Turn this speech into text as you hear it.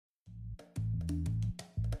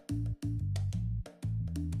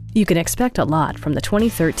You can expect a lot from the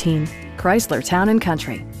 2013 Chrysler Town &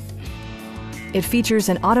 Country. It features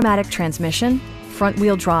an automatic transmission,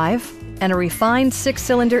 front-wheel drive, and a refined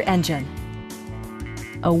 6-cylinder engine.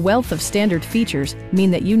 A wealth of standard features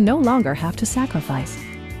mean that you no longer have to sacrifice,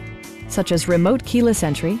 such as remote keyless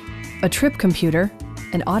entry, a trip computer,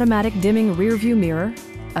 an automatic dimming rearview mirror,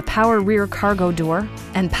 a power rear cargo door,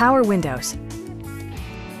 and power windows.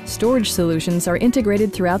 Storage solutions are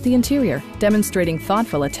integrated throughout the interior, demonstrating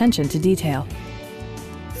thoughtful attention to detail.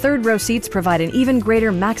 Third-row seats provide an even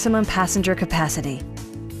greater maximum passenger capacity.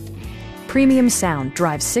 Premium sound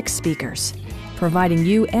drives 6 speakers, providing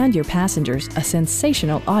you and your passengers a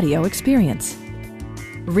sensational audio experience.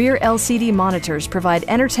 Rear LCD monitors provide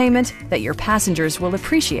entertainment that your passengers will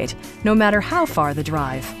appreciate no matter how far the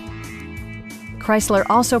drive. Chrysler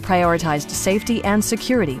also prioritized safety and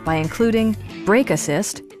security by including brake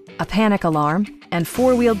assist, a panic alarm, and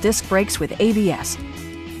 4-wheel disc brakes with ABS.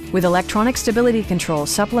 With electronic stability control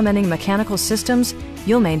supplementing mechanical systems,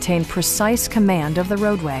 you'll maintain precise command of the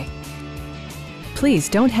roadway. Please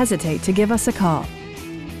don't hesitate to give us a call.